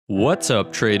What's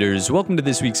up, traders? Welcome to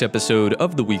this week's episode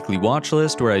of the Weekly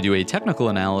Watchlist, where I do a technical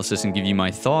analysis and give you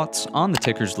my thoughts on the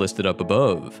tickers listed up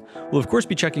above. We'll of course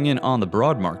be checking in on the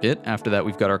broad market. After that,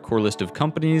 we've got our core list of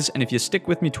companies, and if you stick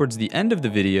with me towards the end of the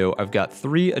video, I've got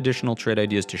 3 additional trade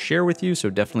ideas to share with you, so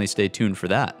definitely stay tuned for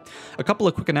that. A couple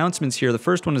of quick announcements here. The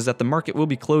first one is that the market will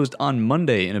be closed on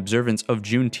Monday in observance of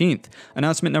Juneteenth.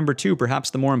 Announcement number 2,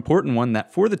 perhaps the more important one,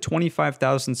 that for the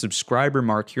 25,000 subscriber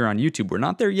mark here on YouTube, we're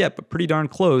not there yet, but pretty darn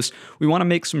close. We want to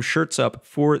make some shirts up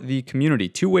for the community.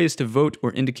 2 ways to vote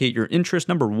or indicate your interest.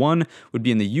 Number 1 would be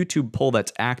in the YouTube poll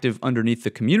that's active underneath the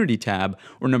community tab,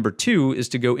 or number 2 is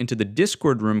to go into the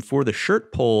Discord room for the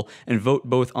shirt poll and vote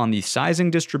both on the sizing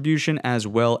distribution as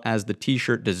well as the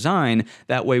t-shirt design.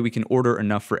 That way we can order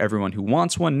enough for everyone who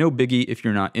wants one. No biggie if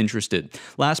you're not interested.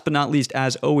 Last but not least,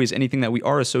 as always, anything that we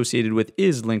are associated with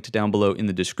is linked down below in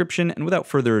the description. And without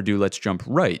further ado, let's jump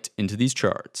right into these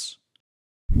charts.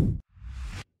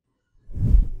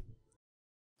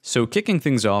 So kicking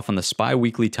things off on the SPY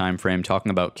weekly time frame,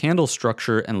 talking about candle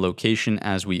structure and location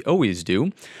as we always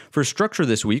do. For structure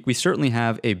this week, we certainly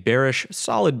have a bearish,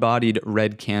 solid-bodied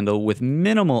red candle with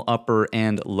minimal upper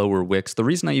and lower wicks. The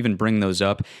reason I even bring those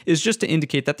up is just to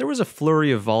indicate that there was a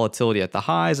flurry of volatility at the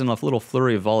highs and a little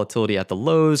flurry of volatility at the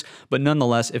lows, but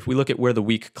nonetheless, if we look at where the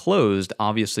week closed,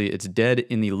 obviously it's dead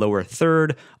in the lower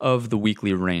third of the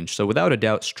weekly range. So without a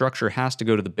doubt, structure has to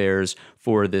go to the bears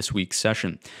for this week's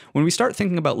session. When we start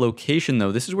thinking about location,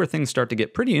 though, this is where things start to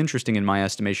get pretty interesting in my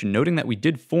estimation, noting that we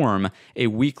did form a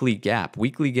weekly gap.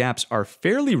 Weekly gaps are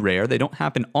fairly rare, they don't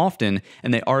happen often,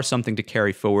 and they are something to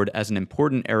carry forward as an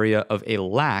important area of a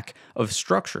lack of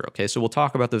structure. Okay, so we'll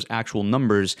talk about those actual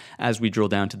numbers as we drill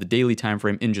down to the daily time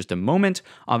frame in just a moment.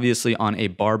 Obviously, on a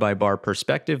bar-by-bar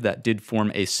perspective, that did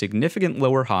form a significant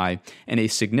lower high and a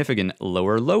significant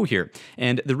lower low here.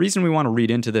 And the reason we want to read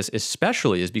into this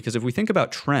especially is because if we think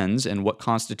about trends and what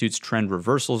constitutes trend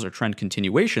reversals or trend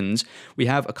continuations, we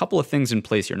have a couple of things in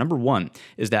place here. Number 1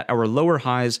 is that our lower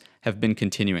highs have been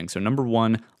continuing. So number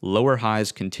 1, lower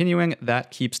highs continuing,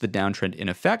 that keeps the downtrend in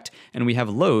effect. And we have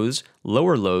lows,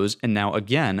 lower lows, and now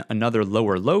again, another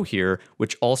lower low here,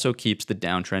 which also keeps the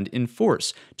downtrend in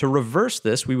force. To reverse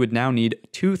this, we would now need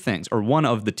 2 things, or one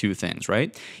of the 2 things,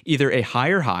 right? Either a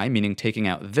higher high, meaning taking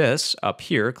out this up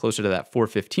here, closer to that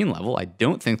 415 level. I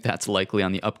don't think that's likely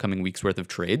on the upcoming week's worth of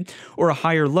trade, or a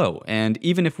higher low. And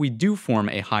even if we do form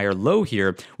a higher low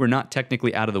here, we're not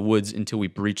technically out of the woods until we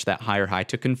breach that higher high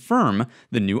to confirm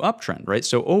the new uptrend, right?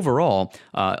 So overall,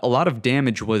 a lot of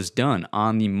damage was done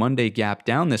on the Monday gap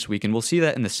down this week, and we'll see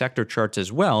that in the sector charts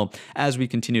as well as we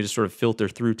continue to sort of filter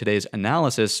through today's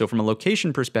analysis. So from a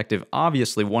location perspective,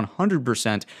 obviously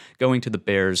 100% going to the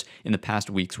bears in the past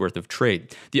week's worth of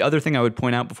trade. The other thing I would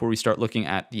point out before we start looking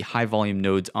at the high volume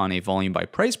nodes on a volume by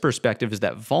price perspective is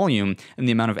that volume and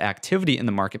the amount of activity in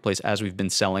the marketplace as we've been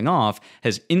selling off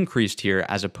has increased here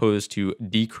as opposed to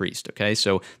decreased, okay?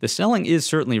 So the selling is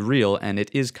certainly real and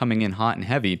it is coming in hot and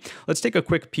heavy. Let's take a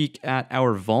quick peek at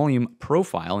our volume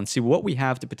profile and see what we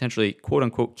have to potentially quote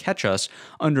unquote catch us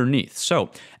underneath.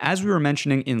 So as we were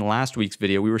mentioning in last week's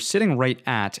video, we were sitting right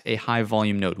at a high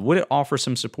volume node. Would it offer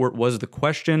some support was the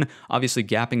question. Obviously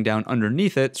gapping down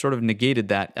underneath it sort of negated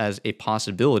that as a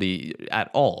possibility at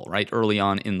all, right, early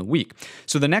on in the week.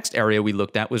 So the next area we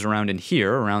looked at was around in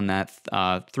here, around that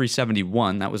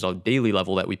 371. That was a daily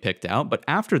level that we picked out. But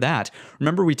after that,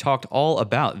 remember we talked all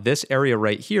about this area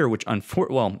right here, which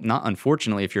well, not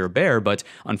unfortunately if you're a bear, but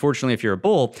unfortunately if you're a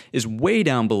bull, is way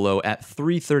down below at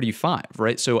 335,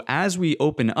 right? So as we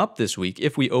open up this week,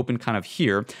 if we open kind of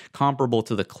here, comparable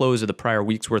to the close of the prior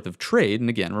week's worth of trade, and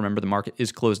again, remember the market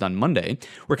is closed on Monday,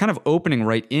 we're kind of opening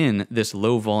right in this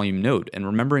low volume node. And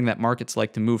remembering that markets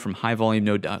like to move from high volume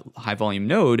node to high volume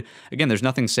node, again, there's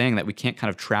nothing saying that we can't kind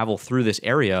of travel through this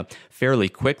area fairly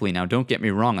quickly. Now, don't get me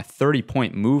wrong, a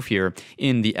 30-point move here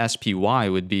in the SPY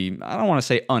would be, I don't want to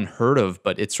say unheard of,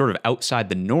 but it's sort of outside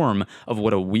the norm of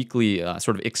what a weekly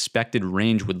sort of expected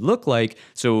range would look like.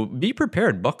 So be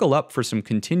prepared, buckle up for some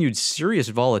continued serious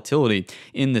volatility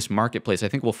in this marketplace. I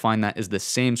think we'll find that is the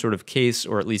same sort of case,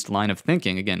 or at least line of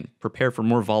thinking. Again, prepare for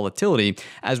more volatility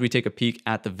as we take a peek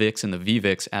at the VIX and the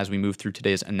VVIX as we move through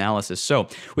today's analysis. So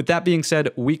with that being said,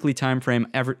 weekly time frame,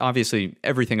 obviously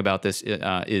everything about this this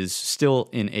is still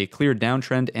in a clear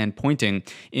downtrend and pointing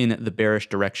in the bearish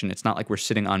direction. It's not like we're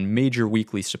sitting on major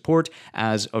weekly support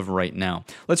as of right now.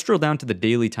 Let's drill down to the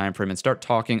daily time frame and start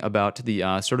talking about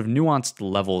the sort of nuanced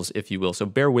levels, if you will. So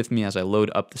bear with me as I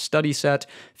load up the study set.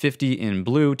 50 in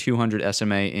blue, 200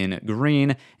 SMA in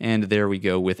green, and there we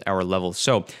go with our levels.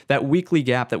 So that weekly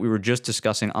gap that we were just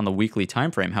discussing on the weekly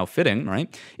time frame, how fitting,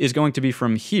 right, is going to be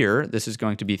from here. This is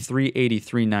going to be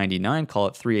 383.99, call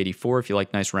it 384 if you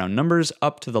like nice round numbers,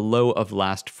 up to the low of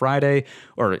last Friday,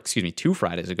 or excuse me, 2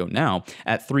 Fridays ago now,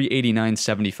 at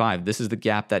 389.75. This is the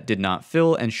gap that did not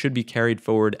fill and should be carried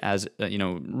forward as,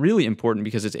 really important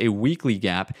because it's a weekly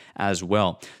gap as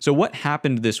well. So what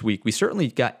happened this week? We certainly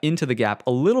got into the gap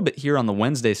a little bit here on the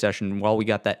Wednesday session while we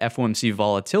got that FOMC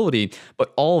volatility,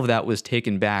 but all of that was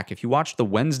taken back. If you watched the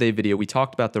Wednesday video, we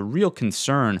talked about the real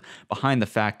concern behind the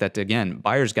fact that, again,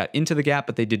 buyers got into the gap,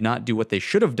 but they did not do what they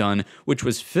should have done, which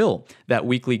was fill that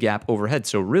weekly gap overhead.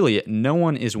 So really, no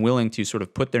one is willing to sort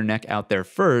of put their neck out there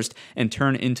first and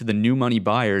turn into the new money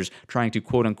buyers trying to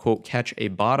quote unquote catch a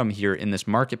bottom here in this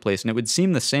marketplace. And it would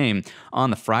seem the same on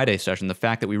the Friday session. The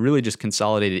fact that we really just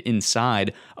consolidated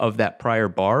inside of that prior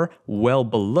bar, well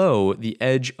below the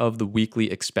edge of the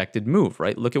weekly expected move,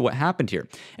 right? Look at what happened here.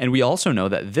 And we also know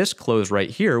that this close right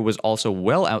here was also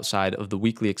well outside of the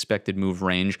weekly expected move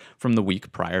range from the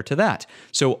week prior to that.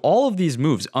 So all of these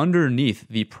moves underneath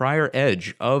the prior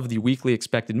edge of the weekly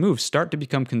expected move start to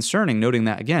become concerning, noting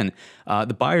that, again,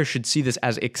 the buyers should see this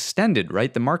as extended,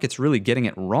 right? The market's really getting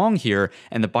it wrong here,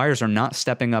 and the buyers are not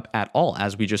stepping up at all,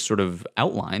 as we just sort of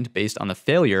outlined based on the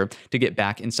failure to get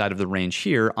back inside of the range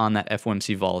here on that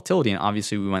FOMC volatility. And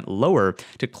obviously, we went lower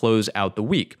to close out the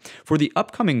week. For the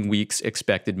upcoming week's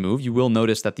expected move, you will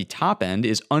notice that the top end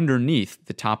is underneath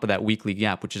the top of that weekly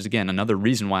gap, which is, again, another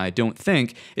reason why I don't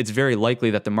think it's very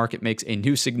likely that the market makes a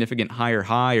new significant higher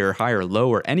high or higher low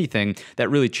or anything that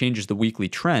really changes the weekly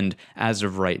trend as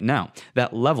of right now.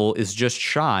 That level is just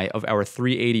shy of our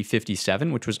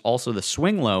 380.57, which was also the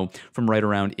swing low from right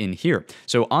around in here.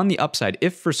 So on the upside,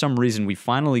 if for some reason we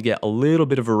finally get a little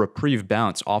bit of a reprieve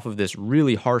bounce off of this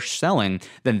really harsh selling,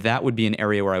 then that would be an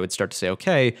area where I would start to say,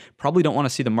 okay, probably don't want to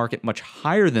see the market much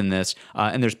higher than this,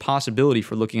 and there's possibility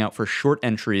for looking out for short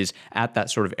entries at that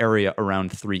sort of area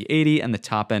around 380 and the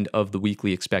top end of the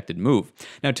weekly expected move.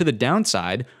 Now to the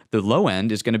downside, the low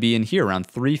end is going to be in here around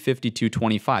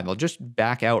 352.25. I'll just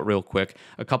back out real quick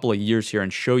a couple of years here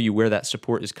and show you where that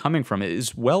support is coming from. It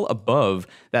is well above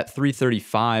that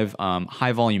 335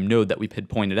 high volume node that we had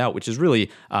pointed out, which is really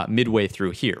midway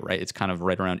through here, right? It's kind of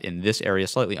right around in this area,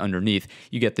 slightly underneath.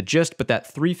 You get the gist, but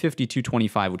that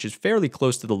 352.25, which is fairly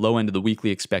close to the low end of the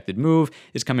weekly expected move,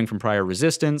 is coming from prior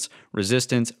resistance,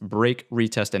 break,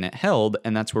 retest, and it held,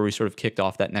 and that's where we sort of kicked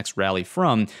off that next rally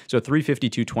from. So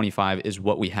 352.25 is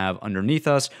what we have underneath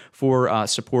us for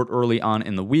support early on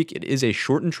in the week. It is a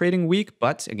shortened trading week,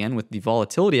 but again, with the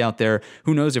volatility out there,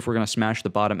 who knows if we're going to smash the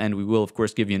bottom end. We will, of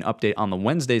course, give you an update on the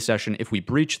Wednesday session if we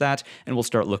breach that, and we'll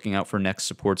start looking out for next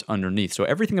supports underneath. So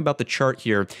everything about the chart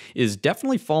here is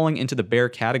definitely falling into the bear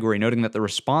category, noting that the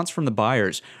response from the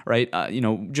buyers, right,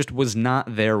 just was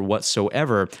not there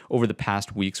whatsoever over the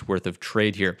past week's worth of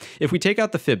trade here. If we take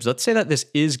out the fibs, let's say that this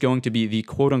is going to be the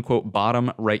quote-unquote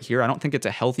bottom right here. I don't think it's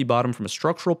a healthy bottom from a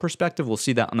structural perspective. We'll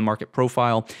see that on the market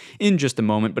profile in just a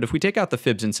moment. But if we take out the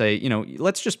fibs and say,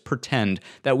 let's just pretend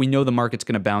that we know the market's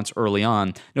going to bounce early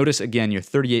on. Notice again, your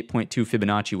 38.2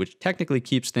 Fibonacci, which technically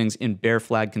keeps things in bear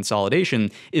flag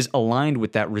consolidation, is aligned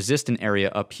with that resistant area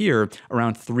up here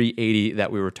around 380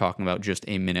 that we were talking about just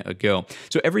a minute ago.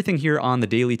 So everything here on the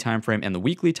daily time frame and the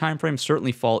weekly time frame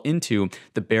certainly fall into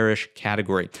the bearish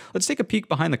category. Let's take a peek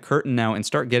behind the curtain now and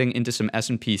start getting into some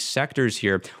S&P sectors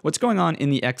here. What's going on in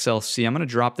the XLC? I'm going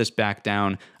to drop this back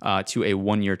down to a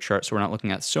 1-year chart so we're not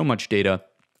looking at so much data.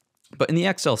 But in the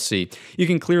XLC, you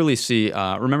can clearly see,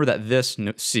 remember that this,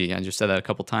 I just said that a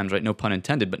couple times, right? No pun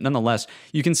intended, but nonetheless,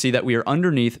 you can see that we are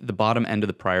underneath the bottom end of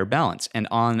the prior balance. And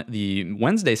on the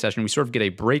Wednesday session, we sort of get a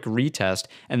break retest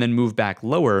and then move back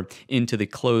lower into the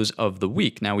close of the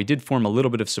week. Now, we did form a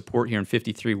little bit of support here, and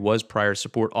 53 was prior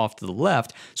support off to the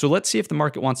left. So let's see if the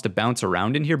market wants to bounce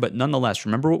around in here. But nonetheless,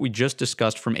 remember what we just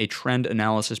discussed from a trend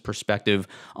analysis perspective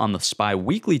on the SPY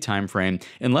weekly time frame.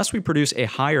 Unless we produce a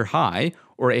higher high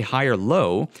or a higher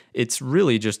low, it's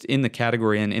really just in the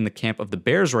category and in the camp of the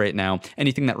bears right now.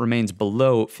 Anything that remains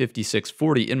below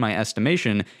 56.40 in my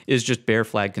estimation is just bear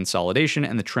flag consolidation,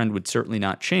 and the trend would certainly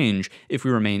not change if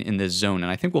we remain in this zone.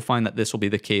 And I think we'll find that this will be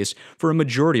the case for a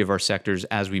majority of our sectors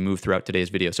as we move throughout today's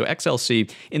video. So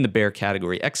XLC in the bear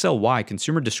category. XLY,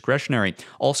 consumer discretionary,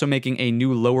 also making a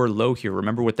new lower low here.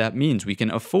 Remember what that means. We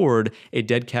can afford a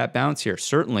dead cat bounce here.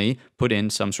 Certainly put in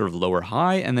some sort of lower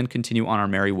high and then continue on our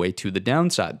merry way to the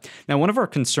downside. Now, one of our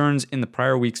concerns in the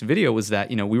prior week's video was that,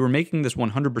 we were making this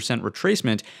 100%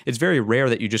 retracement. It's very rare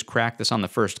that you just crack this on the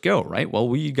first go, right? Well,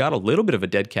 we got a little bit of a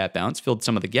dead cat bounce, filled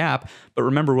some of the gap, but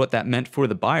remember what that meant for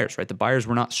the buyers, right? The buyers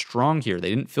were not strong here. They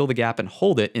didn't fill the gap and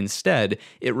hold it. Instead,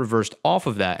 it reversed off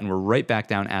of that, and we're right back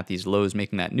down at these lows,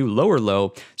 making that new lower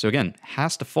low. So again,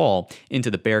 has to fall into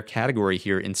the bear category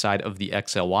here inside of the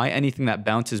XLY. Anything that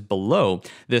bounces below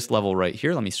this level right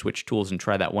here, let me switch tools and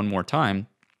try that one more time.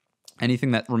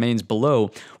 Anything that remains below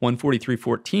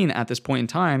 143.14 at this point in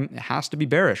time has to be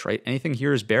bearish, right? Anything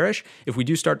here is bearish. If we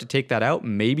do start to take that out,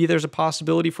 maybe there's a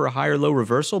possibility for a higher low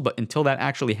reversal, but until that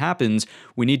actually happens,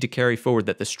 we need to carry forward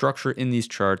that the structure in these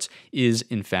charts is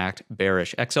in fact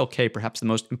bearish. XLK, perhaps the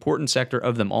most important sector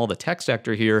of them all, the tech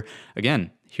sector here. Again,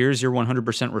 here's your 100%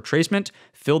 retracement,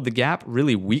 filled the gap,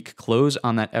 really weak close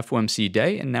on that FOMC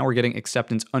day, and now we're getting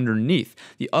acceptance underneath.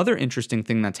 The other interesting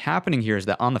thing that's happening here is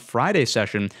that on the Friday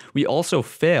session, we also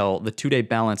fail the 2-day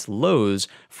balance lows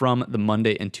from the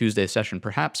Monday and Tuesday session,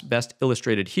 perhaps best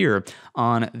illustrated here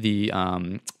on the,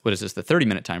 the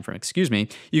 30-minute time frame, excuse me.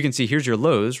 You can see here's your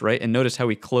lows, right? And notice how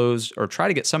we close or try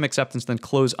to get some acceptance, then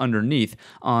close underneath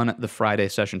on the Friday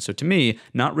session. So to me,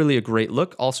 not really a great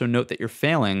look. Also note that you're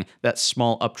failing that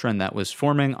small uptrend that was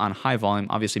forming on high volume,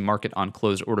 obviously market on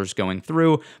closed orders going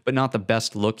through, but not the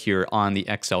best look here on the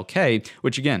XLK,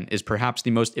 which again is perhaps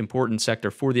the most important sector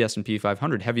for the S&P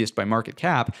 500, heaviest by market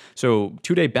cap. So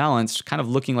 2-day balance kind of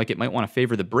looking like it might want to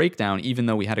favor the breakdown, even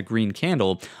though we had a green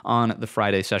candle on the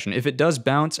Friday session. If it does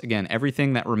bounce, again,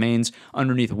 everything that remains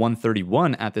underneath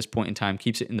 131 at this point in time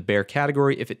keeps it in the bear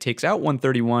category. If it takes out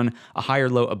 131, a higher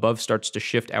low above starts to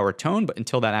shift our tone, but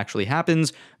until that actually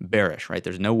happens, bearish, right?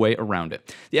 There's no way around it.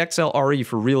 The XLRE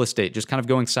for real estate, just kind of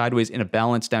going sideways in a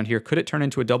balance down here. Could it turn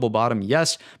into a double bottom?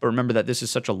 Yes, but remember that this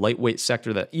is such a lightweight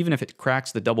sector that even if it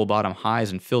cracks the double bottom highs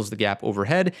and fills the gap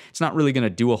overhead, it's not really going to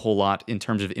do a whole lot in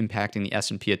terms of impacting the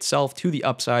S&P itself to the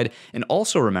upside. And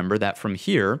also remember that from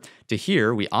here to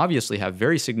here, we obviously have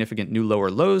very significant new lower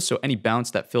lows, so any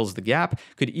bounce that fills the gap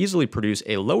could easily produce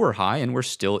a lower high, and we're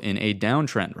still in a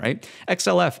downtrend, right?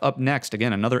 XLF up next,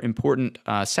 again, another important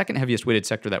second heaviest weighted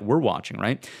sector that we're watching,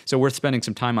 right? So worth spending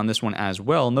some time on this one as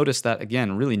well. Notice that,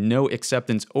 again, really no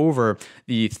acceptance over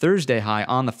the Thursday high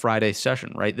on the Friday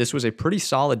session, right? This was a pretty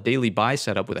solid daily buy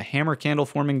setup with a hammer candle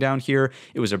forming down here.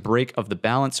 It was a break of the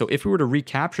balance. So if we were to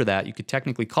recapture that, you could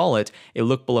technically call it a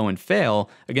look below and fail.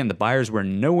 Again, the buyers were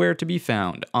nowhere to be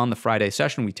found on the Friday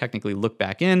session. We technically look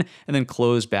back in and then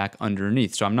close back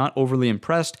underneath. So I'm not overly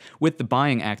impressed with the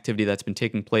buying activity that's been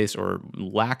taking place, or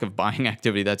lack of buying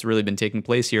activity that's really been taking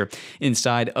place here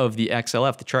inside of the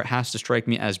XLF. The chart has to strike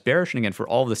me as bearish, and again, for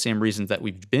all of the same reasons that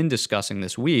we've been discussing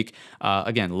this week.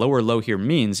 Again, lower low here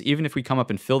means even if we come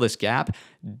up and fill this gap,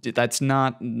 it's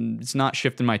not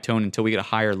shifting my tone until we get a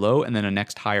higher low and then a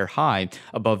next higher high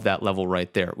above that level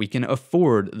right there. We can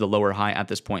afford the lower high at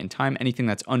this point in time. Anything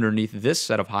that's underneath this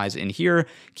set of highs in here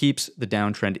keeps the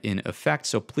downtrend in effect.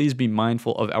 So please be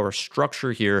mindful of our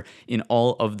structure here in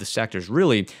all of the sectors.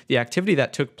 Really, the activity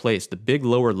that took place, the big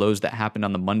lower lows that happened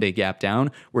on the Monday gap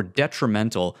down, were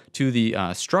detrimental to the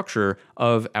structure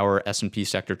of our S&P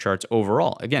sector charts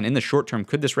overall. Again, in the short term,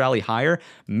 could this rally higher?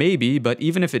 Maybe, but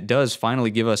even if it does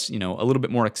finally give us, a little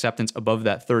bit more acceptance above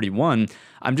that 31,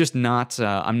 I'm just not,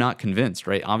 I'm not convinced,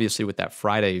 right? Obviously, with that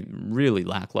Friday really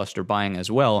lackluster buying as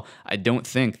well, I don't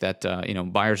think that,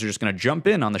 buyers are just going to jump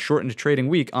in on the shortened trading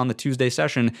week on the Tuesday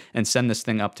session and send this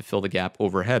thing up to fill the gap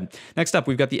overhead. Next up,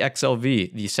 we've got the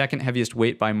XLV, the second heaviest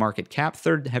weight by market cap,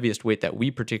 third heaviest weight that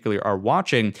we particularly are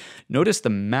watching. Notice the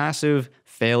massive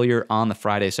failure on the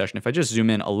Friday session. If I just zoom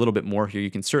in a little bit more here, you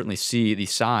can certainly see the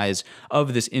size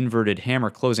of this inverted hammer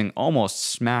closing almost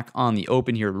smack on the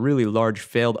open here, really large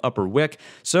failed upper wick.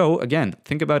 So again,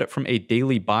 think about it from a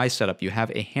daily buy setup. You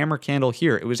have a hammer candle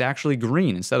here. It was actually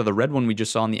green instead of the red one we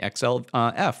just saw in the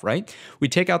XLF, right? We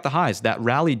take out the highs. That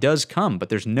rally does come, but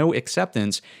there's no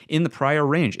acceptance in the prior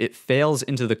range. It fails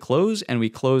into the close, and we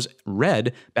close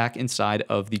red back inside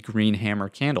of the green hammer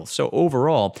candle. So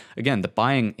overall, again, the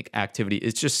buying activity is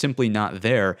It's just simply not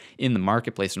there in the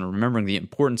marketplace. And remembering the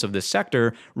importance of this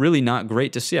sector, really not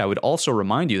great to see. I would also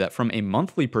remind you that from a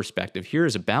monthly perspective, here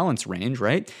is a balance range,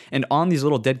 right? And on these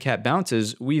little dead cat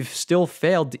bounces, we've still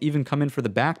failed to even come in for the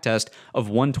back test of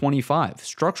 125.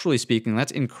 Structurally speaking,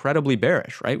 that's incredibly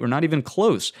bearish, right? We're not even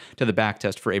close to the back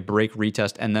test for a break,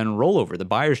 retest, and then rollover. The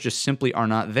buyers just simply are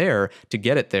not there to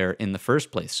get it there in the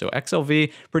first place. So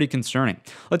XLV, pretty concerning.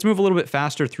 Let's move a little bit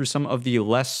faster through some of the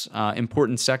less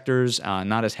important sectors,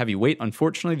 not as heavyweight.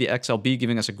 Unfortunately, the XLB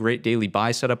giving us a great daily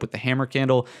buy setup with the hammer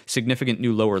candle, significant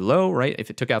new lower low, right? If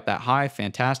it took out that high,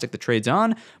 fantastic, the trade's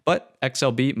on, but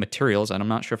XLB materials, and I'm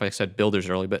not sure if I said builders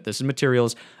early, but this is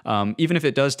materials. Even if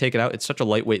it does take it out, it's such a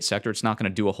lightweight sector, it's not going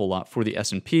to do a whole lot for the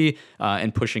S&P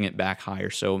and pushing it back higher.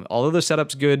 So although the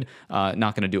setup's good,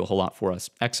 not going to do a whole lot for us.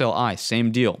 XLI,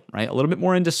 same deal, right? A little bit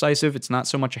more indecisive. It's not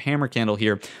so much a hammer candle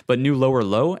here, but new lower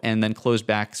low and then close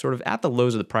back sort of at the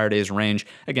lows of the prior day's range.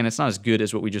 Again, it's not as good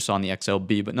as what we just saw in the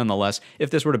XLB, but nonetheless, if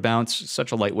this were to bounce,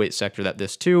 such a lightweight sector that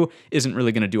this too isn't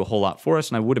really going to do a whole lot for us.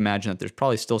 And I would imagine that there's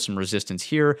probably still some resistance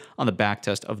here on the back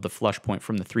test of the flush point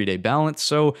from the 3-day balance.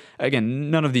 So again,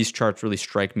 none of these charts really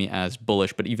strike me as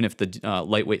bullish, but even if the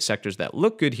lightweight sectors that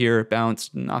look good here bounce,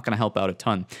 not going to help out a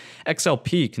ton.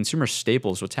 XLP, consumer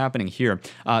staples, what's happening here?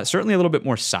 Certainly a little bit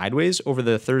more sideways over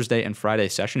the Thursday and Friday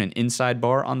session, an inside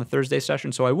bar on the Thursday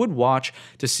session. So I would watch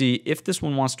to see if this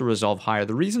one wants to resolve higher.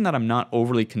 The reason that I'm not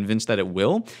overly convinced that it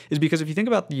will is because if you think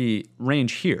about the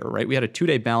range here, right, we had a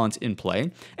 2-day balance in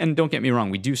play. And don't get me wrong,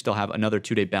 we do still have another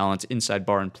 2-day balance inside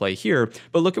bar in play here,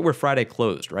 but look at where Friday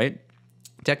closed, right?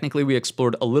 Technically, we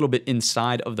explored a little bit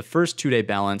inside of the first 2-day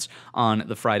balance on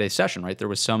the Friday session, right? There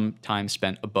was some time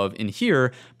spent above in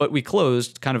here, but we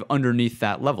closed kind of underneath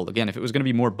that level. Again, if it was going to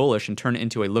be more bullish and turn it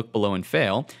into a look below and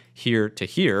fail, here to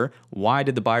here, why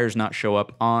did the buyers not show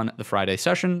up on the Friday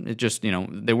session? It just,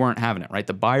 they weren't having it, right?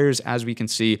 The buyers, as we can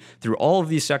see through all of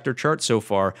these sector charts so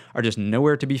far, are just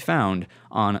nowhere to be found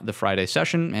on the Friday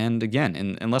session. And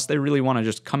again, unless they really want to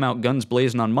just come out guns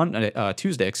blazing on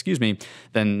Tuesday,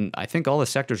 then I think all the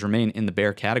sectors remain in the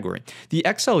bear category. The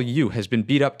XLU has been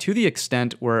beat up to the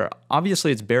extent where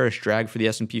obviously it's bearish drag for the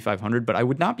S&P 500, but I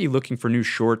would not be looking for new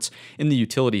shorts in the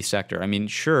utility sector. I mean,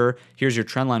 sure, here's your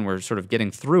trend line. We're sort of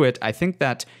getting through it. I think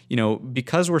that,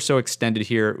 because we're so extended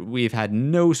here, we've had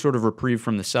no sort of reprieve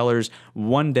from the sellers.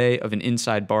 1 day of an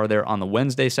inside bar there on the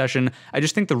Wednesday session. I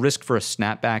just think the risk for a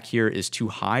snapback here is too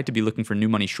high to be looking for new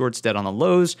money shorts dead on the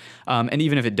lows. And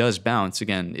even if it does bounce,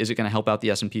 again, is it going to help out the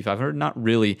S&P 500? Not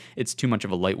really. It's too much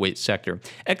of a lightweight sector.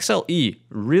 XLE,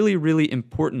 really, really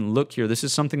important look here. This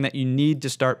is something that you need to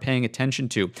start paying attention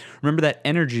to. Remember that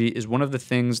energy is one of the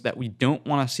things that we don't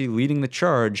want to see leading the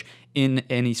charge in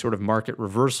any sort of market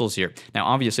reversals here. Now,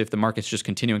 obviously, if the market's just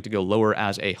continuing to go lower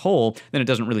as a whole, then it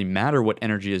doesn't really matter what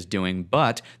energy is doing.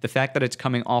 But the fact that it's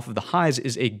coming off of the highs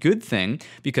is a good thing,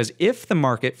 because if the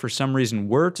market, for some reason,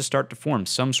 were to start to form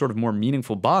some sort of more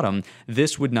meaningful bottom,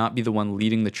 this would not be the one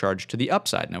leading the charge to the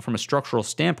upside. Now, from a structural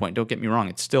standpoint, don't get me wrong,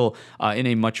 it's still in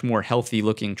a much more healthy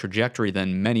looking trajectory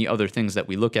than many other things that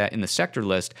we look at in the sector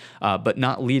list, but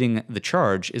not leading the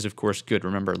charge is, of course, good.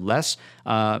 Remember, less,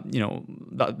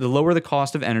 the lower the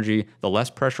cost of energy, the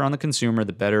less pressure on the consumer,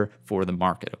 the better for the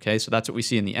market, okay? So that's what we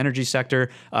see in the energy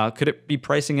sector. Could it be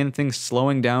pricing in things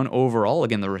slowing down overall?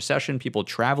 Again, the recession, people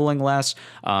traveling less,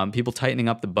 people tightening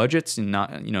up the budgets, and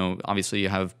not, obviously you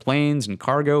have planes and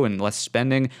cargo and less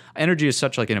spending. Energy is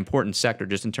such like an important sector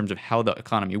just in terms of how the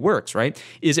economy works, right?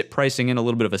 Is it pricing in a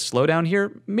little bit of a slowdown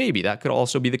here? Maybe. That could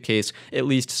also be the case, at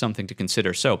least something to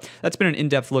consider. So that's been an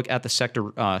in-depth look at the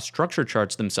sector structure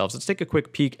charts themselves. Let's take a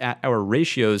quick peek at our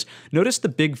ratios. Notice the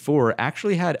big four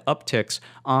actually had upticks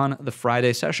on the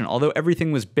Friday session. Although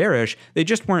everything was bearish, they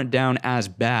just weren't down as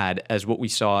bad as what we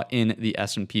saw in the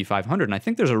S&P 500. And I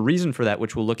think there's a reason for that,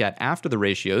 which we'll look at after the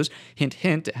ratios. Hint,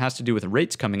 hint, it has to do with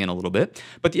rates coming in a little bit.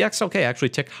 But the XLK actually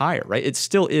ticked higher, right? It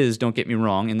still is, don't get me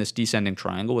wrong, in this descending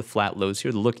triangle with flat lows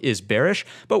here. The look is bearish,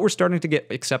 but we're starting to get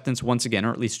acceptance once again,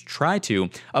 or at least try to,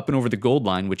 up and over the gold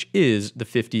line, which is the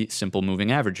 50 simple moving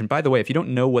average. And by the way, if you don't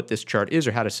know what this chart is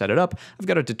or how to set it up, I've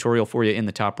got a tutorial for you in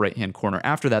the top right-hand corner.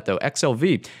 After that, though,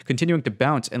 XLV continuing to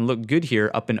bounce and look good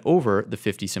here up and over the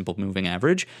 50 simple moving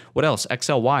average. What else?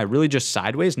 XLY really just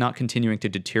sideways, not continuing to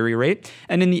deteriorate.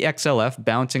 And in the XLF,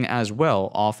 bouncing as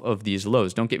well off of these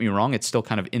lows. Don't get me wrong, it's still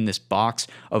kind of in this box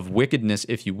of wickedness,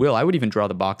 if you will. I would even draw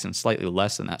the box in slightly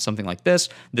less than that. Something like this.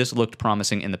 This looked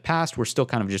promising in the past. We're still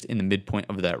kind of just in the midpoint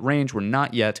of that range. We're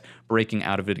not yet breaking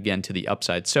out of it again to the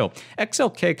upside. So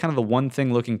XLK, kind of the one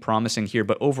thing looking promising here,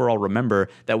 but overall remember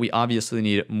that we obviously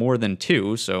need more than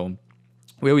two. So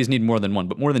We always need more than one,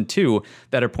 but more than two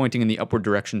that are pointing in the upward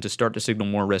direction to start to signal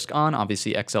more risk on.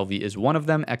 Obviously, XLV is one of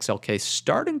them. XLK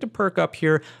starting to perk up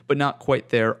here, but not quite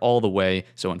there all the way.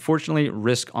 So unfortunately,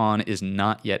 risk on is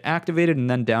not yet activated. And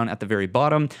then down at the very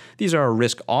bottom, these are our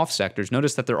risk off sectors.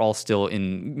 Notice that they're all still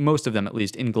in, most of them at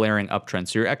least, in glaring uptrends.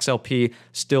 So your XLP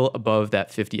still above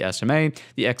that 50 SMA.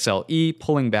 The XLE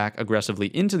pulling back aggressively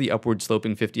into the upward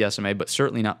sloping 50 SMA, but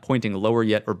certainly not pointing lower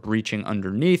yet or breaching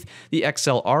underneath. The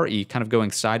XLRE kind of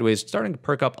going sideways, starting to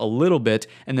perk up a little bit,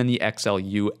 and then the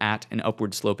XLU at an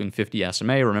upward sloping 50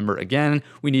 SMA. Remember, again,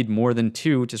 we need more than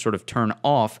two to sort of turn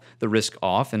off the risk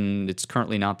off, and it's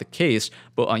currently not the case,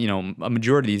 but a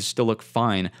majority of these still look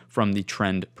fine from the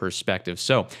trend perspective.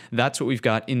 So that's what we've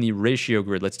got in the ratio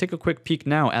grid. Let's take a quick peek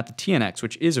now at the TNX,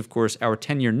 which is, of course, our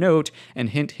 10-year note, and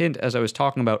hint, hint, as I was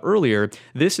talking about earlier,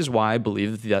 this is why I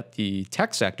believe that the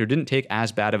tech sector didn't take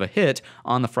as bad of a hit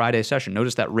on the Friday session.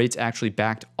 Notice that rates actually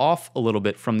backed off a little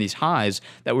bit from these highs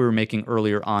that we were making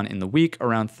earlier on in the week,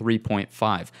 around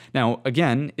 3.5. Now,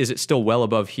 again, is it still well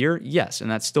above here? Yes, and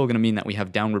that's still going to mean that we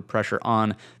have downward pressure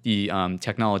on the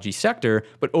technology sector,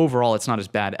 but overall, it's not as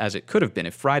bad as it could have been.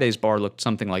 If Friday's bar looked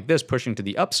something like this, pushing to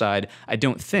the upside, I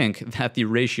don't think that the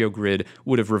ratio grid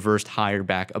would have reversed higher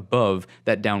back above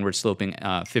that downward sloping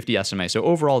 50 SMA. So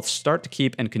overall, start to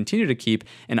keep and continue to keep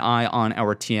an eye on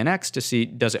our TNX to see,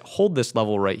 does it hold this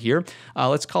level right here?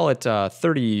 Let's call it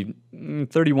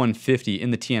 3150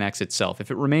 in the TNX itself.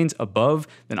 If it remains above,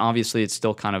 then obviously it's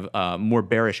still kind of more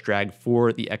bearish drag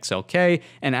for the XLK.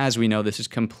 And as we know, this is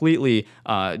completely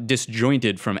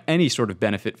disjointed from any sort of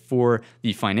benefit for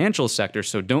the financial sector.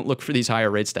 So don't look for these higher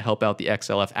rates to help out the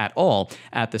XLF at all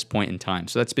at this point in time.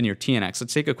 So that's been your TNX.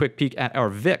 Let's take a quick peek at our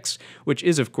VIX, which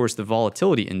is, of course, the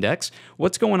volatility index.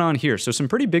 What's going on here? So some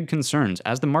pretty big concerns.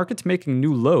 As the market's making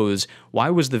new lows, why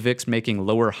was the VIX making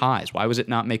lower highs? Why was it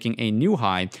not making a new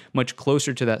high much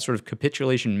closer to that sort of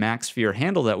capitulation max fear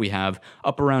handle that we have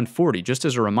up around 40? Just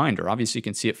as a reminder, obviously you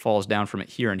can see it falls down from it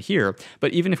here and here,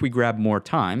 but even if we grab more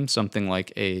time, something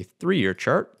like a 3-year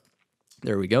chart,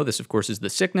 there we go. This, of course, is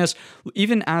the sickness.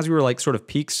 Even as we were like sort of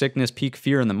peak sickness, peak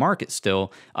fear in the market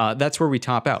still, that's where we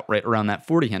top out, right around that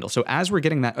 40 handle. So as we're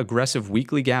getting that aggressive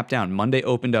weekly gap down, Monday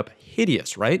opened up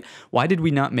hideous, right? Why did we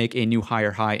not make a new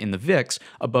higher high in the VIX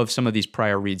above some of these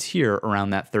prior reads here around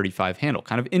that 35 handle?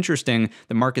 Kind of interesting.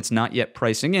 The market's not yet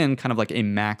pricing in kind of like a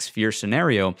max fear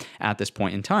scenario at this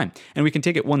point in time. And we can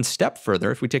take it one step further.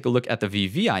 If we take a look at the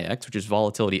VVIX, which is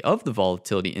volatility of the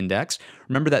volatility index,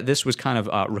 remember that this was kind of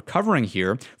recovering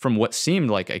here from what seemed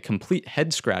like a complete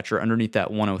head scratcher underneath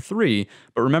that 103.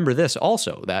 But remember this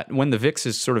also, that when the VIX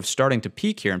is sort of starting to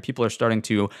peak here and people are starting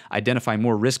to identify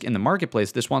more risk in the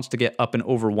marketplace, this wants to get up and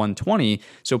over 120.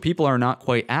 So people are not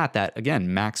quite at that,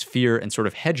 again, max fear and sort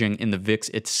of hedging in the VIX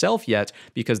itself yet,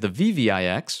 because the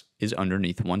VVIX is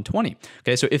underneath 120.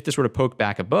 Okay, so if this were to poke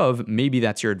back above, maybe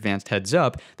that's your advanced heads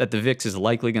up that the VIX is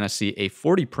likely going to see a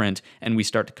 40 print and we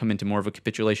start to come into more of a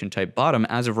capitulation type bottom.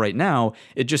 As of right now,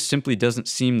 it just simply doesn't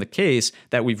seem the case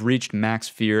that we've reached max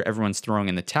fear. Everyone's throwing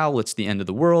in the towel. It's the end of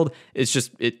the world. It's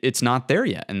just, it's not there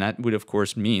yet. And that would, of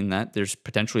course, mean that there's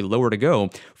potentially lower to go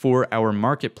for our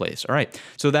marketplace. All right,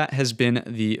 so that has been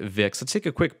the VIX. Let's take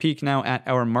a quick peek now at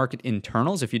our market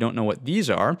internals. If you don't know what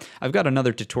these are, I've got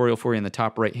another tutorial for you in the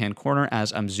top right-hand corner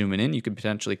as I'm zooming in. You could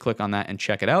potentially click on that and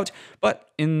check it out. But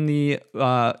in the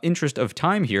interest of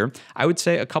time here, I would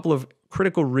say a couple of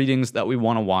critical readings that we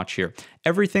want to watch here.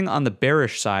 Everything on the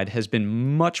bearish side has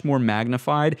been much more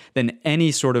magnified than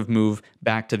any sort of move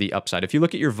back to the upside. If you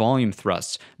look at your volume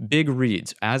thrusts, big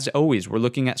reads, as always, we're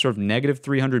looking at sort of negative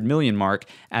 300 million mark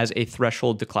as a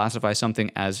threshold to classify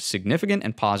something as significant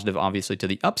and positive, obviously, to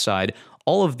the upside.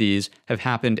 All of these have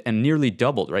happened and nearly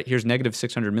doubled, right? Here's negative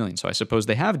 600 million. So I suppose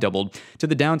they have doubled to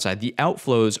the downside. The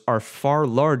outflows are far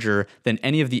larger than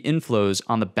any of the inflows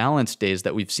on the balance days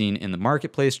that we've seen in the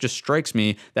marketplace. Just strikes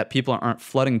me that people aren't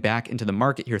flooding back into the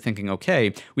market here thinking,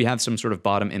 okay, we have some sort of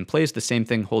bottom in place. The same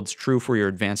thing holds true for your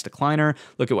advanced decliner.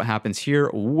 Look at what happens here,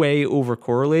 way over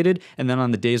correlated. And then on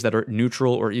the days that are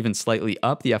neutral or even slightly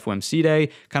up, the FOMC day,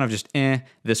 kind of just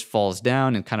this falls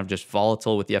down and kind of just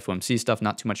volatile with the FOMC stuff,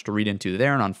 not too much to read into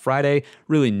there. And on Friday,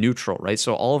 really neutral, right?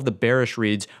 So all of the bearish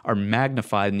reads are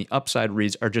magnified and the upside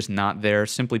reads are just not there.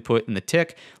 Simply put, in the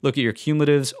tick, look at your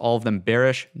cumulatives, all of them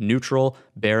bearish, neutral,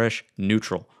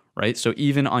 right? So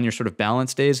even on your sort of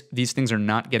balance days, these things are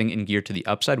not getting in gear to the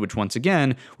upside, which once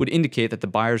again would indicate that the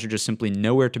buyers are just simply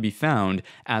nowhere to be found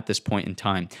at this point in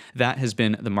time. That has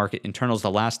been the market internals.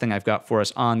 The last thing I've got for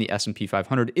us on the S&P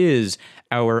 500 is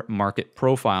our market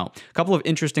profile. A couple of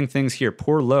interesting things here.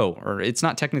 Poor low, or it's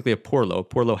not technically a poor low.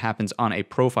 Poor low happens on a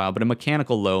profile, but a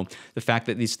mechanical low, the fact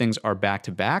that these things are back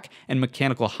to back, and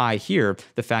mechanical high here,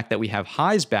 the fact that we have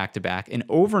highs back to back, an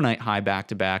overnight high back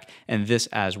to back, and this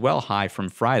as well, high from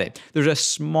Friday. There's a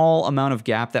small amount of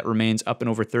gap that remains up and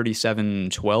over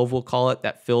 37.12, we'll call it,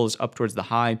 that fills up towards the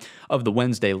high of the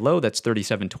Wednesday low. That's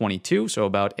 37.22, so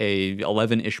about a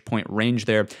 11-ish point range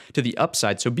there to the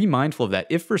upside. So be mindful of that.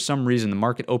 If for some reason the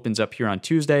market opens up here on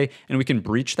Tuesday and we can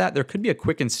breach that, there could be a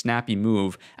quick and snappy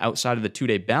move outside of the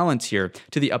 2-day balance here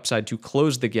to the upside to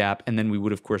close the gap, and then we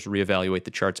would, of course, reevaluate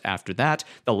the charts after that.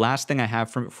 The last thing I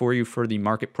have for you for the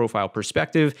market profile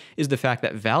perspective is the fact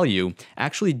that value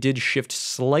actually did shift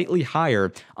slightly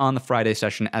higher on the Friday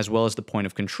session, as well as the point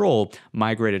of control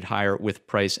migrated higher with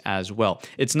price as well.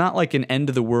 It's not like an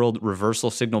end-of-the-world reversal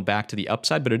signal back to the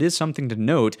upside, but it is something to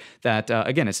note that,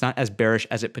 again, it's not as bearish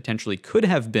as it potentially could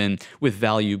have been, with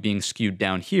value being skewed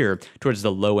down here towards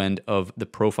the low end of the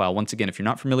profile. Once again, if you're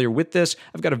not familiar with this,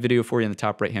 I've got a video for you in the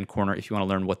top right-hand corner if you want to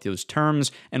learn what those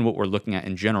terms and what we're looking at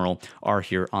in general are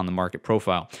here on the market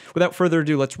profile. Without further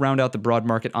ado, let's round out the broad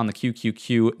market on the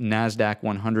QQQ, NASDAQ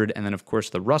 100, and then, of course,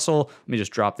 the Russell. Let me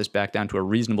just drop this back down to a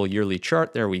reasonable yearly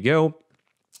chart. There we go.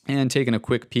 And taking a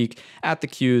quick peek at the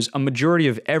Qs, a majority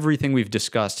of everything we've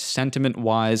discussed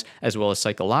sentiment-wise as well as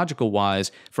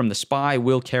psychological-wise from the SPY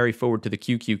will carry forward to the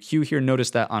QQQ here. Notice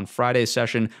that on Friday's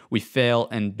session, we fail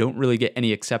and don't really get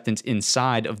any acceptance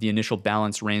inside of the initial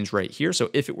balance range right here. So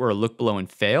if it were a look below and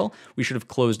fail, we should have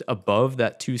closed above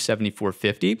that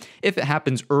 274.50. If it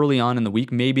happens early on in the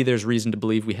week, maybe there's reason to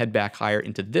believe we head back higher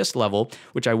into this level,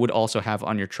 which I would also have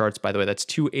on your charts, by the way. That's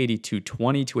 282.20,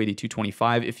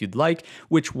 282.25 if you'd like,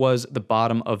 which was the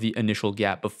bottom of the initial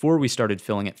gap before we started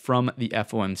filling it from the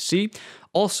FOMC.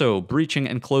 Also breaching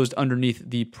and closed underneath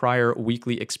the prior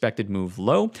weekly expected move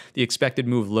low. The expected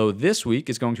move low this week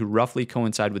is going to roughly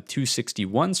coincide with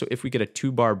 261. So if we get a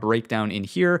 2-bar breakdown in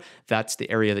here, that's the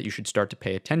area that you should start to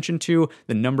pay attention to.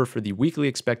 The number for the weekly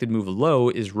expected move low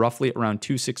is roughly around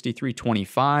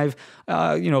 263.25.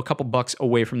 A couple bucks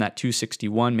away from that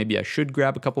 261. Maybe I should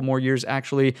grab a couple more years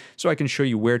actually, so I can show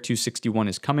you where 261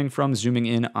 is coming from. Zooming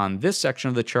in on this section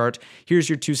of the chart, here's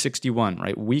your 261,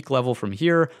 right? Weak level from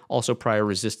here, also prior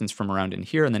resistance from around in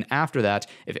here. And then after that,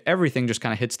 if everything just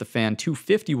kind of hits the fan,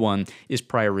 251 is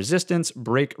prior resistance,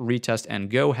 break, retest, and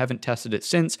go. Haven't tested it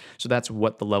since, so that's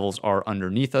what the levels are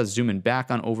underneath us. Zooming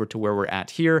back on over to where we're at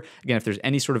here. Again, if there's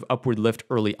any sort of upward lift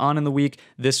early on in the week,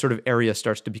 this sort of area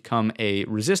starts to become a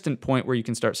resistant point where you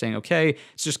can start saying, okay,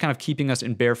 it's just kind of keeping us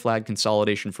in bear flag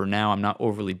consolidation for now. I'm not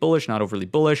overly bullish, not overly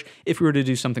bullish. If we were to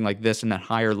do something like this and that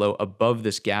higher low above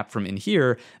this gap from in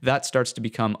here, that starts to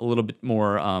become a little bit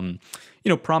more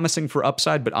promising for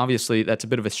upside, but obviously that's a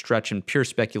bit of a stretch and pure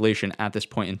speculation at this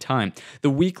point in time.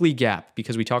 The weekly gap,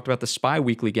 because we talked about the SPY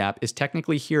weekly gap, is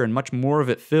technically here and much more of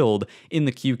it filled in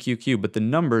the QQQ, but the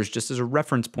numbers, just as a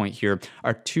reference point here,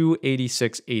 are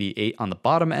 286.88 on the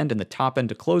bottom end, and the top end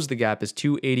to close the gap is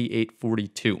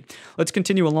 288.42. Let's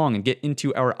continue along and get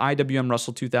into our IWM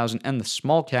Russell 2000 and the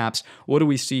small caps. What do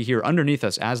we see here underneath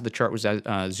us as the chart was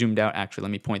zoomed out? Actually,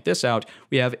 let me point this out.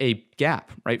 We have a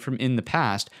gap, right, from in the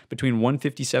past between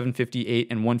 157.58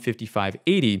 and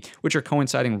 155.80, which are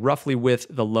coinciding roughly with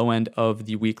the low end of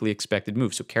the weekly expected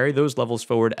move. So carry those levels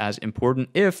forward as important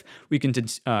if we can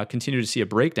continue to see a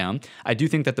breakdown. I do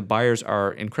think that the buyers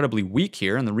are incredibly weak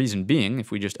here, and the reason being,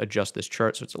 if we just adjust this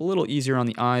chart so it's a little easier on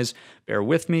the eyes, bear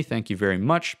with me, thank you very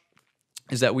much,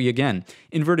 is that we, again,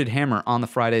 inverted hammer on the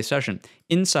Friday session,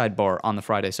 inside bar on the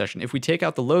Friday session. If we take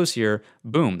out the lows here,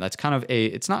 boom, that's kind of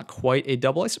it's not quite a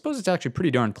double. I suppose it's actually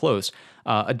pretty darn close,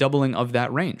 a doubling of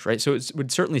that range, right? So it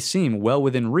would certainly seem well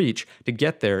within reach to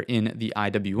get there in the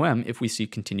IWM if we see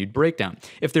continued breakdown.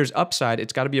 If there's upside,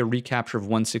 it's got to be a recapture of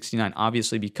 169,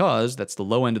 obviously, because that's the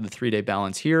low end of the 3-day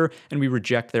balance here, and we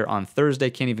reject there on Thursday,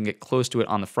 can't even get close to it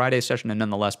on the Friday session, and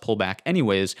nonetheless pull back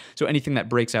anyways. So anything that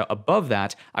breaks out above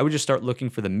that, I would just start looking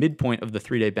for the midpoint of the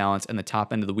 3-day balance and the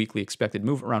top end of the weekly expected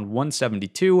move around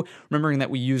 172. Remembering that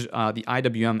we use the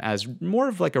IWM as more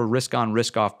of like a risk-on,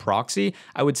 risk-off proxy,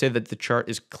 I would say that the chart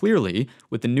is clearly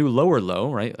with the new lower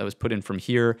low, right, that was put in from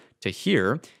here to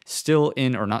here, still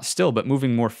in, or not still, but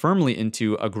moving more firmly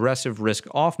into aggressive risk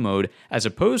off mode, as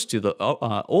opposed to the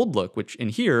old look, which in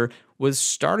here was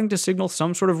starting to signal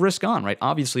some sort of risk on, right?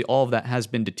 Obviously, all of that has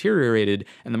been deteriorated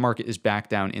and the market is back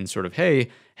down in sort of, hey,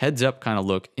 heads up kind of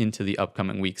look into the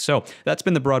upcoming week. So that's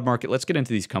been the broad market. Let's get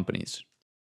into these companies.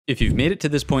 If you've made it to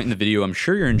this point in the video, I'm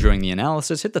sure you're enjoying the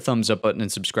analysis. Hit the thumbs up button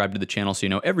and subscribe to the channel so you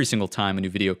know every single time a new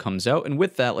video comes out. And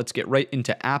with that, let's get right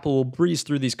into Apple. We'll breeze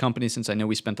through these companies since I know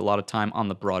we spent a lot of time on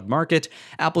the broad market.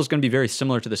 Apple is going to be very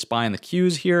similar to the SPY and the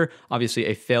Qs here. Obviously,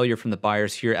 a failure from the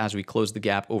buyers here as we close the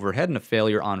gap overhead, and a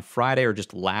failure on Friday, or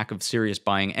just lack of serious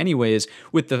buying anyways.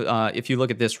 With the if you look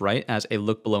at this right as a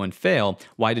look below and fail,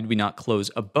 why did we not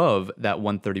close above that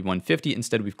 131.50?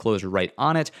 Instead, we've closed right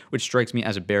on it, which strikes me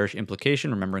as a bearish implication,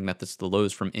 remembering that this is the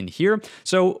lows from in here.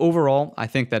 So overall, I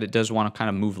think that it does want to kind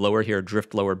of move lower here,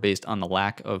 drift lower based on the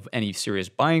lack of any serious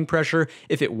buying pressure.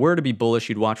 If it were to be bullish,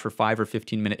 you'd watch for 5 or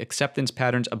 15-minute acceptance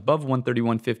patterns above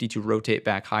 131.50 to rotate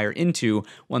back higher into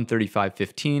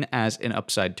 135.15 as an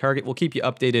upside target. We'll keep you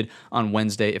updated on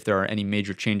Wednesday if there are any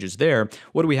major changes there.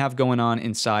 What do we have going on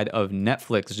inside of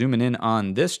Netflix? Zooming in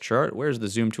on this chart. Where's the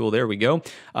zoom tool? There we go.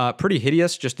 Pretty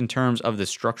hideous just in terms of the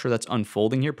structure that's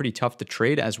unfolding here. Pretty tough to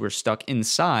trade as we're stuck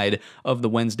inside of the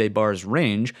Wednesday bars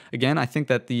range. Again, I think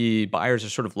that the buyers are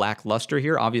sort of lackluster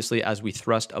here. Obviously, as we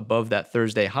thrust above that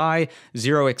Thursday high,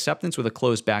 zero acceptance with a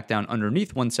close back down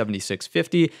underneath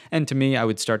 176.50. And to me, I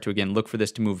would start to, again, look for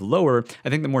this to move lower. I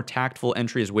think the more tactful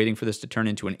entry is waiting for this to turn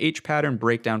into an H pattern,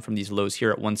 breakdown from these lows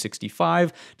here at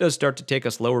 165. Does start to take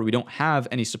us lower. We don't have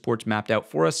any supports mapped out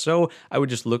for us, so I would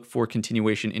just look for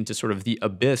continuation into sort of the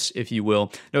abyss, if you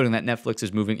will, noting that Netflix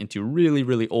is moving into really,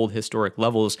 really old historic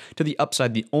levels. To the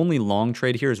upside, the only long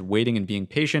trade here is waiting and being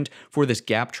patient for this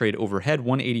gap trade overhead,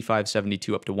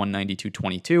 185.72 up to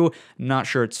 192.22. Not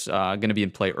sure it's going to be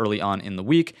in play early on in the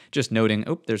week. Just noting,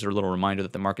 there's a little reminder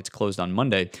that the market's closed on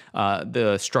Monday.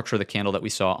 The structure of the candle that we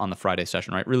saw on the Friday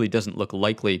session, right, really doesn't look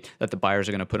likely that the buyers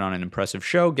are going to put on an impressive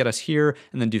show, get us here,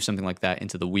 and then do something like that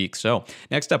into the week. So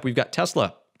next up, we've got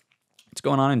Tesla. What's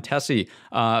going on in Tessie?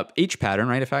 H pattern,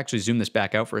 right? If I actually zoom this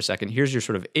back out for a second, here's your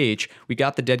sort of H. We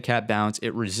got the dead cat bounce.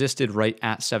 It resisted right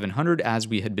at 700 as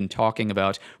we had been talking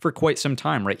about for quite some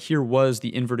time, right? Here was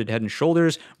the inverted head and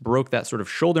shoulders, broke that sort of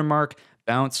shoulder mark,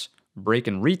 bounce, break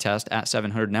and retest at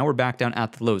 700. Now we're back down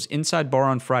at the lows. Inside bar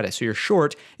on Friday. So your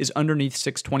short is underneath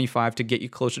 625 to get you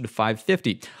closer to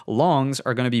 550. Longs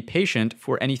are going to be patient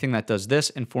for anything that does this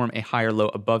and form a higher low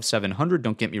above 700.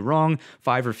 Don't get me wrong.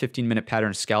 5 or 15-minute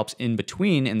pattern scalps in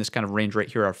between in this kind of range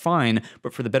right here are fine.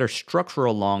 But for the better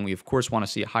structural long, we of course want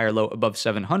to see a higher low above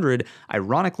 700.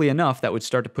 Ironically enough, that would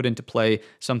start to put into play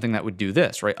something that would do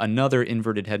this, right? Another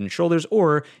inverted head and shoulders,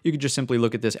 or you could just simply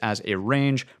look at this as a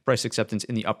range, price acceptance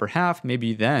in the upper half.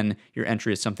 Maybe then your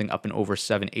entry is something up and over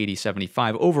 780,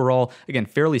 75. Overall, again,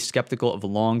 fairly skeptical of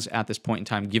longs at this point in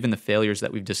time, given the failures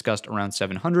that we've discussed around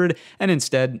 700. And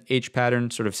instead, H pattern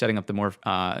sort of setting up the more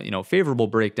favorable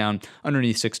breakdown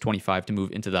underneath 625 to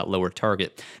move into that lower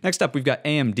target. Next up, we've got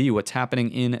AMD. What's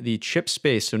happening in the chip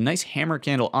space? So nice hammer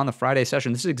candle on the Friday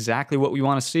session. This is exactly what we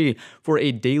want to see for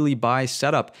a daily buy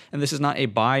setup. And this is not a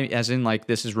buy as in like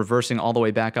this is reversing all the way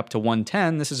back up to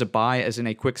 110. This is a buy as in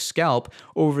a quick scalp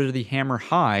over the hammer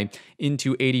high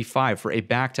into 85 for a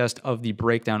backtest of the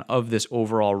breakdown of this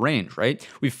overall range, right?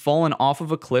 We've fallen off of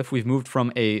a cliff. We've moved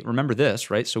from remember this,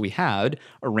 right? So we had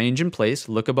a range in place,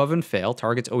 look above and fail.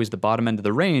 Target's always the bottom end of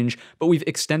the range, but we've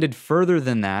extended further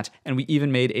than that, and we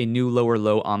even made a new lower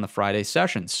low on the Friday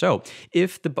session. So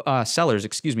if the sellers, are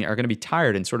going to be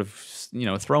tired and sort of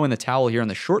throw in the towel here in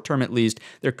the short term at least,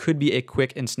 there could be a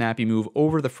quick and snappy move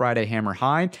over the Friday hammer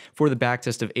high for the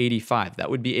backtest of 85. That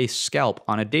would be a scalp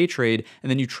on a day trade, and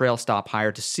then you trail stop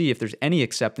higher to see if there's any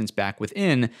acceptance back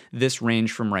within this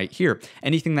range from right here.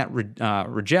 Anything that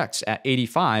rejects at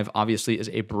 85 obviously is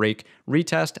a break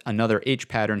retest, another H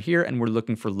pattern here, and we're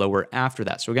looking for lower after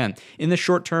that. So again, in the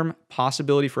short term,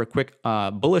 possibility for a quick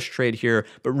bullish trade here,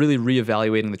 but really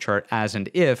reevaluating the chart as and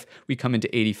if we come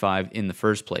into 85 in the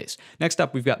first place. Next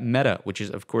up, we've got Meta, which is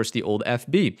of course the old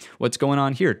FB. What's going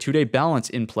on here? 2-day balance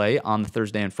in play on the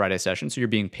Thursday and Friday session. So you're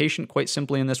being patient quite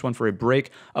simply in this one for a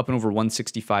break up and over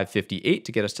 165.58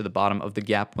 to get us to the bottom of the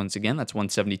gap once again. That's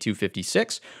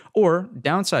 172.56. Or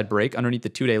downside break underneath the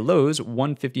 2-day lows,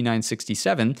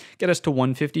 159.67, get us to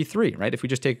 153, right? If we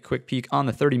just take a quick peek on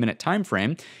the 30-minute time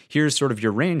frame, here's sort of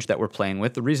your range that we're playing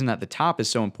with. The reason that the top is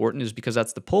so important is because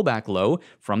that's the pullback low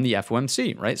from the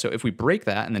FOMC, right? So if we break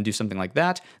that and then do something like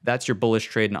that, that's your bullish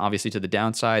trade. And obviously to the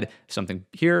downside, something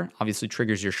here obviously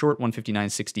triggers your short,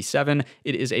 159.67.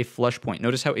 It is a flush point.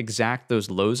 Notice how exact those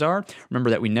lows are. Remember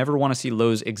that right? We never want to see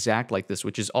lows exact like this,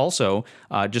 which is also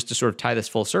just to sort of tie this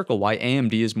full circle, why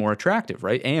AMD is more attractive,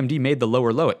 right? AMD made the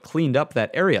lower low. It cleaned up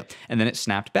that area and then it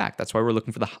snapped back. That's why we're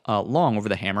looking for the long over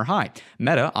the hammer high.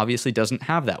 Meta obviously doesn't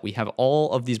have that. We have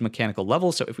all of these mechanical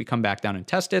levels. So if we come back down and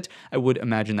test it, I would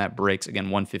imagine that breaks. Again,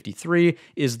 153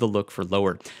 is the look for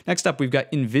lower. Next up, we've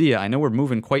got NVIDIA. I know we're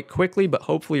moving quite quickly, but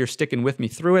hopefully you're sticking with me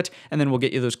through it. And then we'll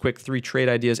get you those quick 3 trade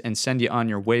ideas and send you on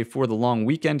your way for the long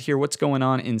weekend here. What's going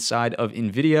on inside of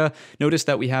NVIDIA? Notice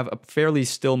that we have a fairly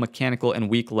still mechanical and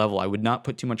weak level. I would not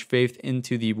put too much faith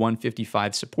into the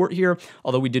 155 support here,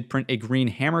 although we did print a green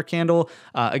hammer candle.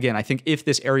 Again, I think if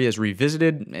this area is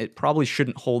revisited, it probably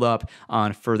shouldn't hold up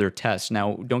on further tests.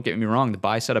 Now, don't get me wrong, the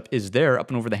buy setup is there up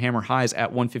and over the hammer highs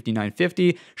at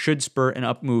 159.50, should spur an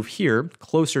up move here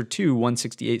closer to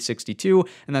 168.62,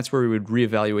 and that's where we would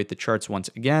reevaluate the charts once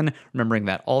again, remembering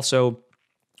that also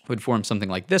would form something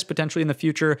like this potentially in the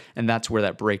future, and that's where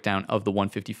that breakdown of the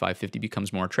 155.50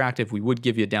 becomes more attractive. We would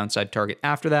give you a downside target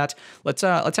after that. Let's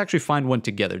actually find one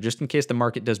together, just in case the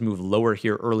market does move lower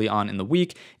here early on in the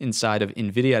week inside of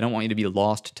NVIDIA. I don't want you to be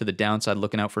lost to the downside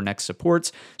looking out for next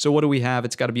supports. So what do we have?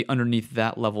 It's got to be underneath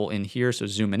that level in here, so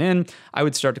zooming in, I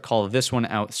would start to call this one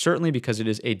out, certainly because it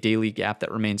is a daily gap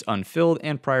that remains unfilled,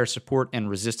 and prior support and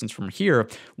resistance from here,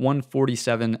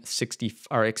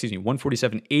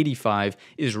 147.85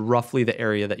 is roughly the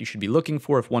area that you should be looking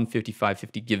for if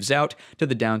 155.50 gives out to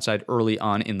the downside early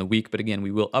on in the week. But again, we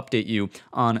will update you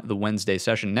on the Wednesday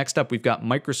session. Next up, we've got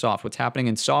Microsoft. What's happening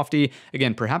in Softy?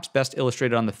 Again, perhaps best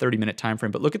illustrated on the 30-minute time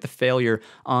frame, but look at the failure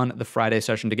on the Friday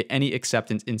session to get any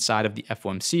acceptance inside of the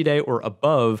FOMC day or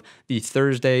above the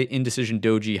Thursday indecision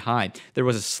doji high. There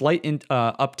was a slight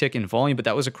uptick in volume, but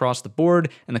that was across the board,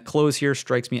 and the close here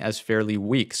strikes me as fairly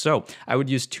weak. So I would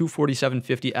use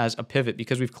 247.50 as a pivot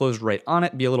because we've closed right on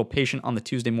it. Be a little patient on the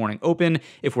Tuesday morning open.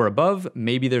 If we're above,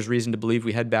 maybe there's reason to believe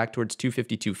we head back towards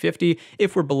 250, 250.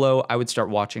 If we're below, I would start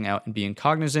watching out and being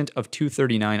cognizant of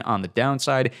 239 on the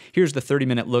downside. Here's the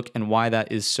 30-minute look and why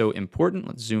that is so important.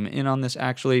 Let's zoom in on this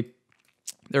actually.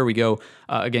 There we go.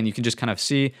 Again, you can just kind of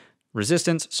see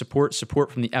resistance, support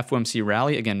from the FOMC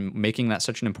rally, again, making that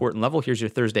such an important level. Here's your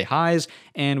Thursday highs,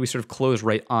 and we sort of close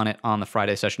right on it on the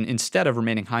Friday session instead of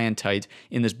remaining high and tight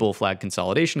in this bull flag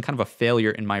consolidation. Kind of a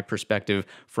failure in my perspective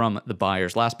from the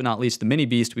buyers. Last but not least, the mini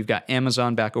beast, we've got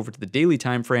Amazon back over to the daily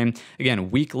time frame. Again,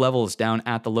 weak levels down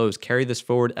at the lows. Carry this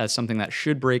forward as something that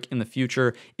should break in the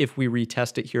future if we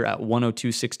retest it here at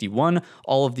 102.61.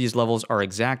 All of these levels are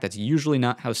exact. That's usually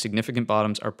not how significant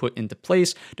bottoms are put into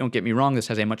place. Don't get me wrong, this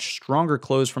has a much stronger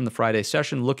close from the Friday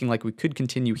session, looking like we could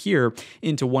continue here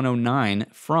into 109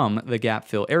 from the gap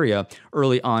fill area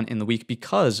early on in the week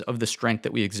because of the strength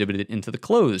that we exhibited into the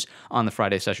close on the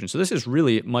Friday session. So this is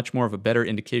really much more of a better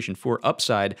indication for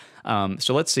upside.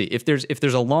 So let's see if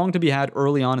there's a long to be had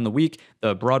early on in the week.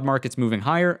 The broad market's moving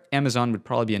higher. Amazon would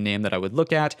probably be a name that I would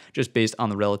look at just based on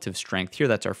the relative strength here.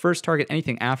 That's our first target.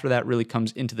 Anything after that really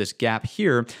comes into this gap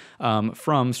here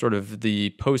from sort of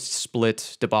the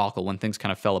post-split debacle when things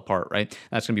kind of fell apart, right?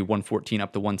 That's going to be 114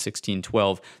 up to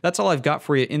 116.12. That's all I've got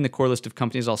for you in the core list of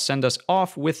companies. I'll send us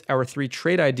off with our 3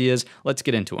 trade ideas. Let's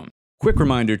get into them. Quick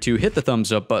reminder to hit the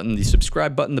thumbs up button, the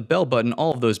subscribe button, the bell button,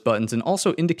 all of those buttons, and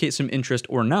also indicate some interest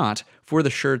or not for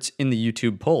the shirts in the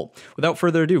YouTube poll. Without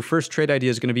further ado, first trade idea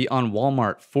is going to be on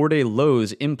Walmart. 4-day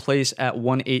lows in place at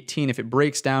 118. If it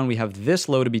breaks down, we have this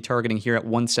low to be targeting here at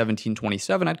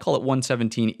 117.27. I'd call it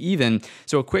 117 even.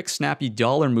 So a quick snappy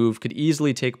dollar move could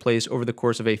easily take place over the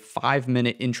course of a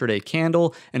 5-minute intraday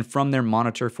candle, and from there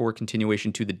monitor for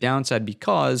continuation to the downside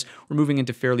because we're moving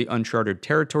into fairly uncharted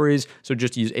territories. So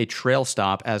just use a trail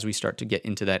stop as we start to get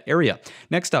into that area.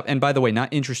 Next up, and by the way, not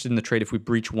interested in the trade if we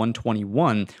breach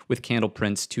 121 with candle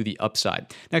prints to the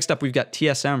upside. Next up, we've got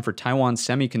TSM for Taiwan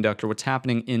Semiconductor. What's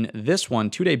happening in this one?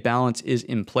 2-day balance is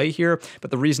in play here,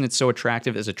 but the reason it's so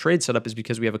attractive as a trade setup is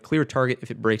because we have a clear target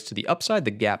if it breaks to the upside,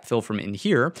 the gap fill from in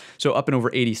here, so up and over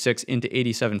 86 into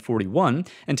 87.41,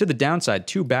 and to the downside,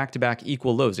 2 back-to-back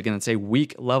equal lows. Again, it's a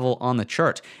weak level on the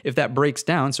chart. If that breaks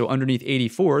down, so underneath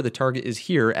 84, the target is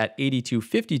here at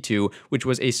 82.52, which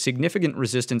was a significant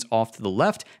resistance off to the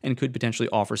left and could potentially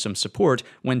offer some support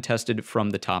when tested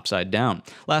from the top side down.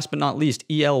 Last but not least,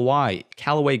 ELY,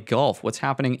 Callaway Golf. What's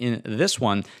happening in this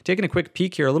one? Taking a quick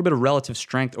peek here, a little bit of relative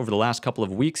strength over the last couple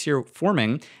of weeks here,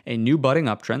 forming a new budding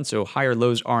uptrend, so higher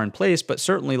lows are in place, but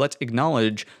certainly let's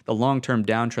acknowledge the long-term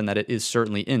downtrend that it is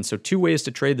certainly in. So 2 ways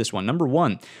to trade this one. Number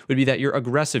 1 would be that you're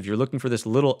aggressive. You're looking for this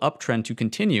little uptrend to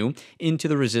continue into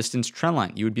the resistance trend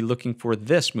line. You would be looking for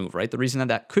this move, right? The reason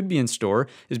that could be in store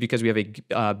is because we have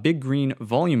a big green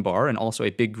volume bar and also a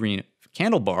big green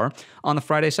candle bar on the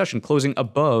Friday session, closing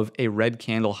above a red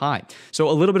candle high. So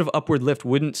a little bit of upward lift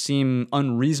wouldn't seem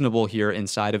unreasonable here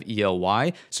inside of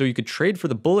ELY. So you could trade for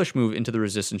the bullish move into the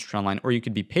resistance trend line, or you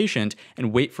could be patient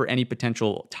and wait for any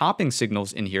potential topping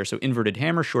signals in here. So inverted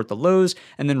hammer, short the lows,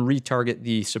 and then retarget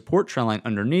the support trend line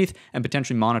underneath and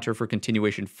potentially monitor for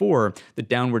continuation for the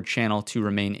downward channel to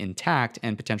remain intact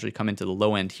and potentially come into the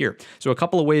low end here. So a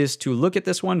couple of ways to look at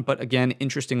this one, but again,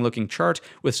 interesting looking chart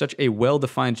with such a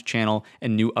well-defined channel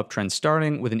and new uptrend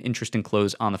starting with an interesting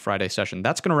close on the Friday session.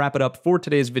 That's going to wrap it up for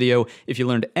today's video. If you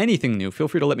learned anything new, feel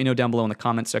free to let me know down below in the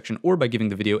comments section or by giving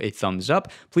the video a thumbs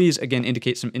up. Please, again,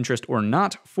 indicate some interest or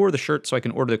not for the shirt so I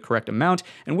can order the correct amount.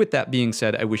 And with that being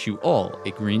said, I wish you all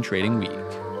a green trading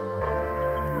week.